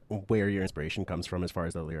where your inspiration comes from as far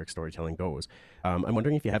as the lyric storytelling goes. I'm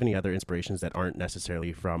wondering if you have any other inspirations that aren't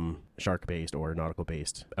necessarily from shark-based or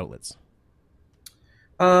nautical-based outlets.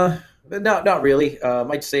 Not really.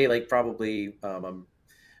 I'd say like probably I'm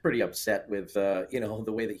pretty upset with the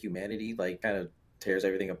way that humanity like kind of tears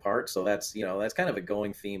everything apart. So that's kind of a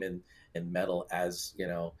going theme in metal as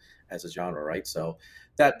as a genre, right? So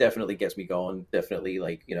that definitely gets me going. Definitely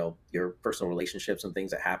like your personal relationships and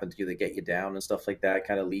things that happen to you that get you down and stuff like that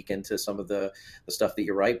kind of leak into some of the stuff that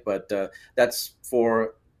you write. But that's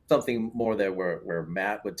for something more there where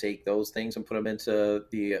Matt would take those things and put them into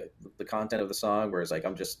the content of the song, whereas like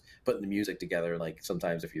I'm just putting the music together. Like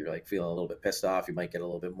sometimes if you're like feeling a little bit pissed off, you might get a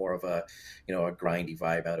little bit more of a a grindy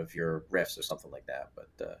vibe out of your riffs or something like that.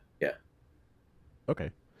 But yeah.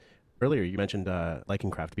 Okay. Earlier you mentioned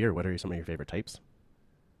liking craft beer. What are some of your favorite types?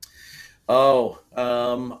 Oh,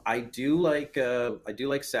 I do like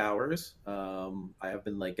sours. I have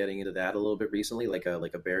been like getting into that a little bit recently, like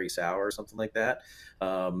a berry sour or something like that.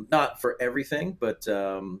 Not for everything, but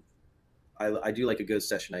I do like a good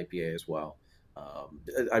session IPA as well.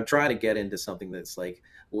 I'm trying to get into something that's like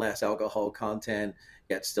less alcohol content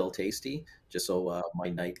yet still tasty, just so my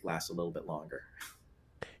night lasts a little bit longer.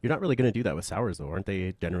 You're not really going to do that with sours, though, aren't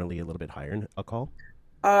they? Generally a little bit higher in alcohol.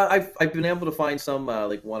 I've been able to find some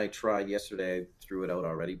like one I tried yesterday. I threw it out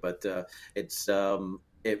already, but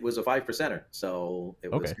it was a 5%er, so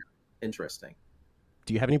it was Okay. interesting.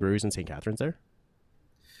 Do you have any breweries in St. Catharines there?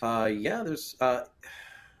 Yeah, there's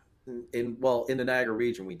in the Niagara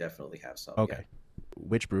region we definitely have some. Okay.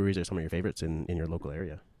 Which breweries are some of your favorites in your local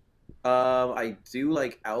area? I do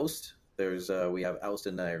like Oust. We have Oust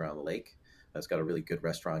in Niagara on the Lake. That's got a really good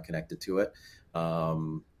restaurant connected to it.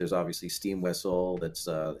 There's obviously Steam Whistle that's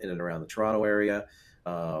in and around the Toronto area.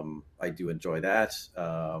 I do enjoy that.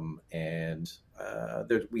 And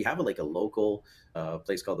we have like a local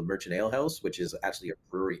place called the Merchant Ale House, which is actually a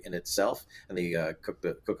brewery in itself, and they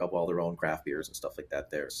cook up all their own craft beers and stuff like that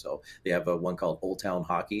there. So they have one called Old Town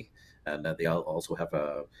Hockey, and they also have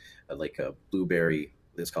a blueberry.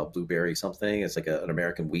 It's called Blueberry something. It's like an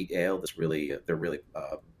American wheat ale. They're really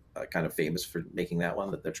kind of famous for making that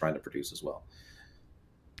one that they're trying to produce as well.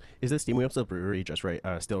 Is this Steam Whistle Brewery just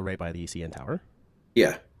still right by the CN Tower?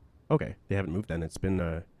 Yeah. Okay, they haven't moved then. It's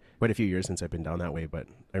been quite a few years since I've been down that way, but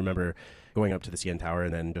I remember going up to the CN Tower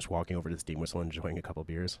and then just walking over to the Steam Whistle and enjoying a couple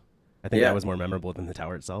beers. I think that was more memorable than the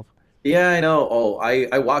tower itself. Yeah, I know. Oh,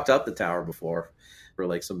 I walked up the tower before for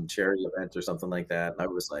like some charity event or something like that. And I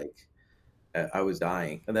was like, I was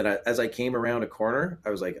dying. And then as I came around a corner, I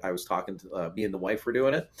was like, I was talking to me and the wife were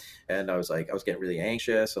doing it. And I was like, I was getting really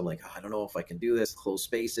anxious. I'm like, oh, I don't know if I can do this, close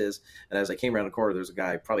spaces. And as I came around the corner, there's a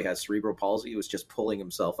guy probably had cerebral palsy. He was just pulling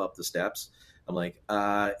himself up the steps. I'm like,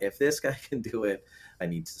 if this guy can do it, I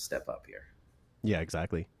need to step up here. Yeah,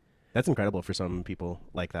 exactly. That's incredible for some people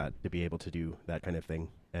like that to be able to do that kind of thing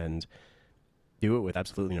and do it with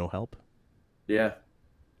absolutely no help. Yeah.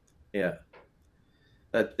 Yeah.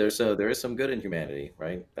 That there is some good in humanity,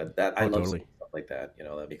 right? That I Oh, love seeing totally. stuff like that.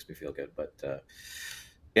 That makes me feel good. But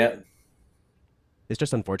yeah, It's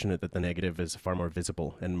just unfortunate that the negative is far more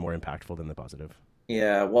visible and more impactful than the positive.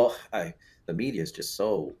 yeah. Well, I the media is just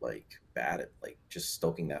so like bad at like just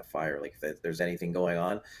stoking that fire. Like if there's anything going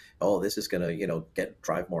on, oh, this is gonna get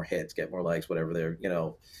drive more hits, get more likes, whatever they're.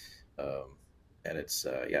 Um, and it's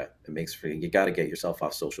yeah, it makes for you got to get yourself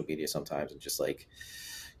off social media sometimes and just like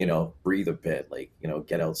breathe a bit, like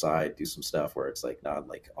get outside, do some stuff where it's like not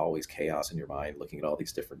like always chaos in your mind looking at all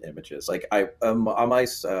these different images. Like I on my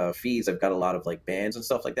feeds I've got a lot of like bands and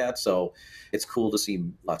stuff like that, so it's cool to see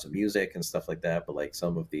lots of music and stuff like that. But like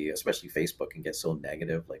some of the, especially Facebook, can get so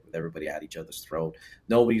negative, like with everybody at each other's throat.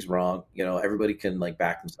 Nobody's wrong, everybody can like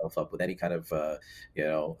back themselves up with any kind of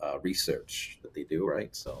research that they do,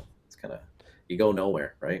 right? So it's kind of, you go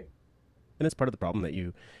nowhere, right? And it's part of the problem that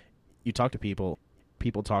you talk to people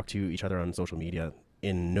talk to each other on social media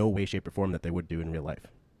in no way, shape, or form that they would do in real life.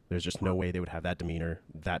 There's just no way they would have that demeanor,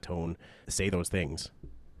 that tone, say those things,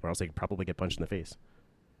 or else they could probably get punched in the face.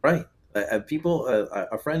 Right. People,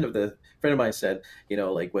 a friend of mine said,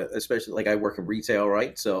 like especially like I work in retail,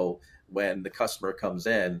 right? So when the customer comes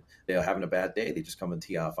in, they're having a bad day, they just come and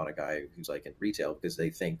tee off on a guy who's like in retail because they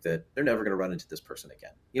think that they're never going to run into this person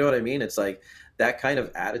again. You know what I mean? It's like that kind of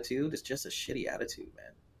attitude is just a shitty attitude,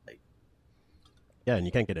 man. Like, Yeah, and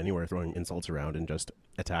you can't get anywhere throwing insults around and just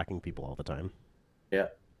attacking people all the time. yeah,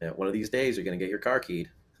 yeah. One of these days, you're going to get your car keyed.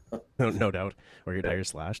 No doubt. Or your tires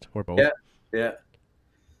slashed, or both. Yeah, yeah.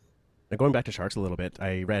 Now, going back to sharks a little bit,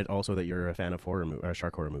 I read also that you're a fan of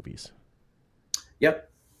shark horror movies.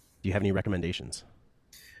 Yep. Do you have any recommendations?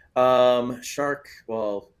 Shark.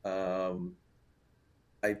 Well,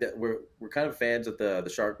 we're kind of fans of the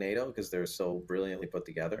Sharknado because they're so brilliantly put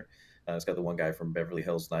together. It's got the one guy from Beverly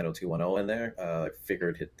Hills 90210 in there. I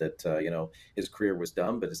figured that his career was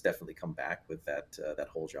done, but it's definitely come back with that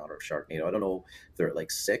whole genre of Sharknado. I don't know if they're at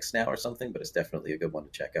like six now or something, but it's definitely a good one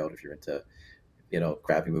to check out if you're into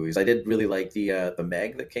crappy movies. I did really like the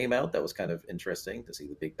Meg that came out. That was kind of interesting to see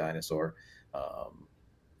the big dinosaur.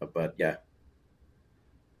 But yeah,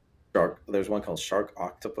 shark. There's one called Shark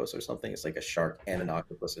Octopus or something. It's like a shark and an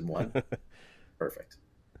octopus in one. Perfect.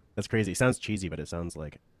 That's crazy. It sounds cheesy, but it sounds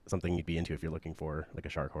like something you'd be into if you're looking for like a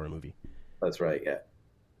shark horror movie. That's right. Yeah.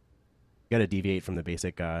 You got to deviate from the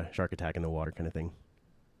basic shark attack in the water kind of thing.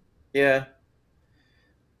 Yeah.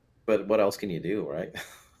 But what else can you do, right?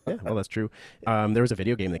 Yeah, well, that's true. There was a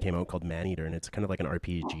video game that came out called Maneater, and it's kind of like an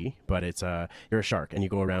RPG, but it's you're a shark and you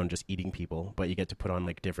go around just eating people, but you get to put on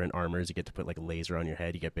like different armors. You get to put like a laser on your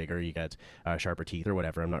head. You get bigger. You get sharper teeth or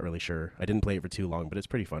whatever. I'm not really sure. I didn't play it for too long, but it's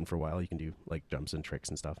pretty fun for a while. You can do like jumps and tricks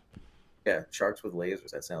and stuff. Yeah, sharks with lasers.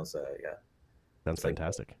 That sounds yeah. Sounds It's like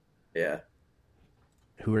fantastic. yeah.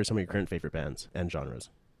 Who are some of your current favorite bands and genres?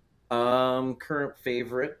 Current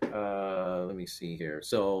favorite. Let me see here.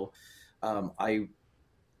 So,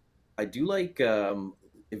 I do like.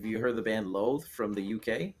 Have you heard the band Loathe from the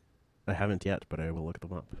UK? I haven't yet, but I will look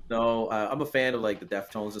them up. No, I'm a fan of like the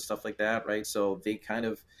Deftones and stuff like that, right? So they kind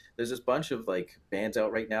of there's this bunch of like bands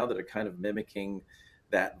out right now that are kind of mimicking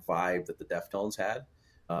that vibe that the Deftones had,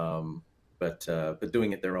 um, but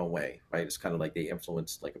doing it their own way, right? It's kind of like they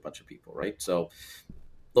influenced like a bunch of people, right? So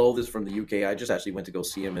Loathe is from the UK. I just actually went to go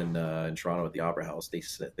see them in Toronto at the Opera House.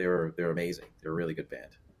 They're amazing. They're a really good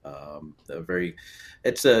band. They're very,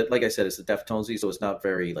 it's a like I said, it's a Deftonesy, so it's not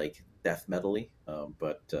very like death metally,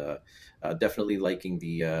 but definitely liking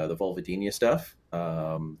the Vulvodynia stuff.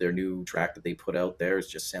 Their new track that they put out there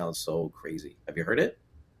just sounds so crazy. Have you heard it?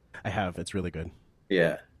 I have. It's really good.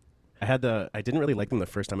 Yeah, I didn't really like them the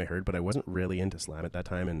first time I heard, but I wasn't really into slam at that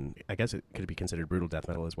time, and I guess it could be considered brutal death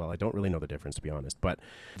metal as well. I don't really know the difference, to be honest. But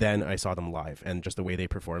then I saw them live, and just the way they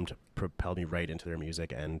performed propelled me right into their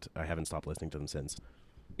music, and I haven't stopped listening to them since.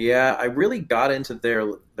 yeah. I really got into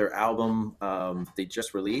their album they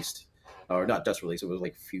just released, or not just released. It was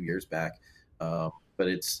like a few years back. But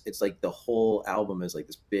it's like the whole album is like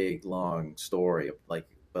this big long story of like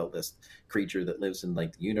about this creature that lives in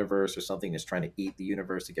like the universe or something that's trying to eat the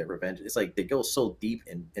universe to get revenge. It's like they go so deep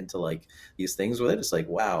into like these things with it. It's like,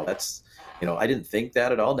 wow, that's, I didn't think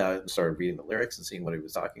that at all. Now I started reading the lyrics and seeing what he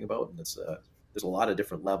was talking about, and it's there's a lot of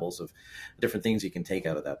different levels of different things you can take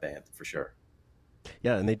out of that band for sure.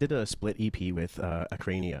 Yeah, and they did a split EP with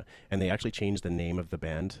Acrania, and they actually changed the name of the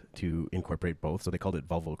band to incorporate both, so they called it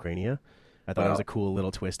Vulvocrania. I thought it was a cool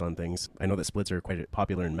little twist on things. I know that splits are quite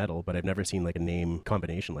popular in metal, but I've never seen like a name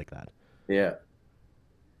combination like that. Yeah.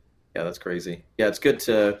 Yeah, that's crazy. Yeah, it's good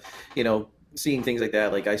to, seeing things like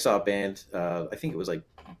that. Like I saw a band, I think it was like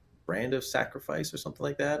Brand of Sacrifice or something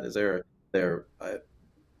like that.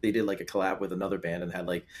 They did like a collab with another band and had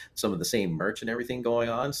like some of the same merch and everything going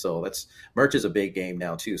on. So merch is a big game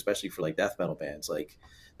now too, especially for like death metal bands. Like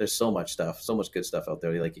there's so much stuff, so much good stuff out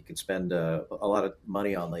there. Like you can spend a lot of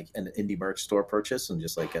money on like an indie merch store purchase and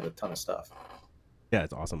just like get a ton of stuff. Yeah,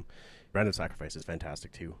 it's awesome. Brand of Sacrifice is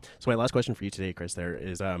fantastic too. So my last question for you today, Chris, there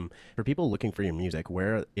is for people looking for your music,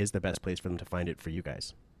 where is the best place for them to find it for you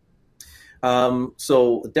guys?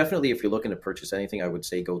 So definitely if you're looking to purchase anything, I would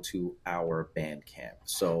say go to our Bandcamp.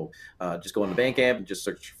 So just go on the Bandcamp and just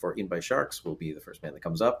search for Eaten by Sharks will be the first band that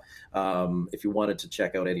comes up. If you wanted to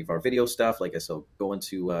check out any of our video stuff, like I said, go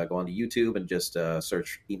onto YouTube and just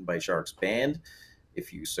search Eaten by Sharks band.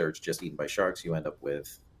 If you search just Eaten by Sharks, you end up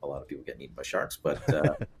with a lot of people getting eaten by sharks, but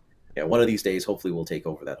yeah, one of these days, hopefully we'll take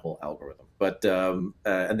over that whole algorithm. But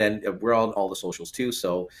and then we're on all the socials too,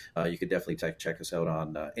 so you could definitely check us out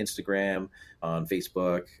on Instagram, on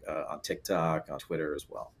Facebook, on TikTok, on Twitter as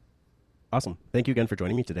well. Awesome. Thank you again for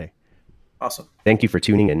joining me today. Awesome. Thank you for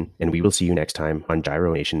tuning in, and we will see you next time on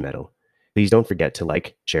Gyro Nation Metal. Please don't forget to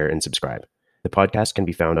like, share, and subscribe. The podcast can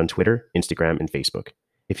be found on Twitter, Instagram, and Facebook.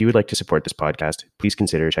 If you would like to support this podcast, please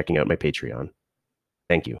consider checking out my Patreon.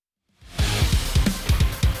 Thank you.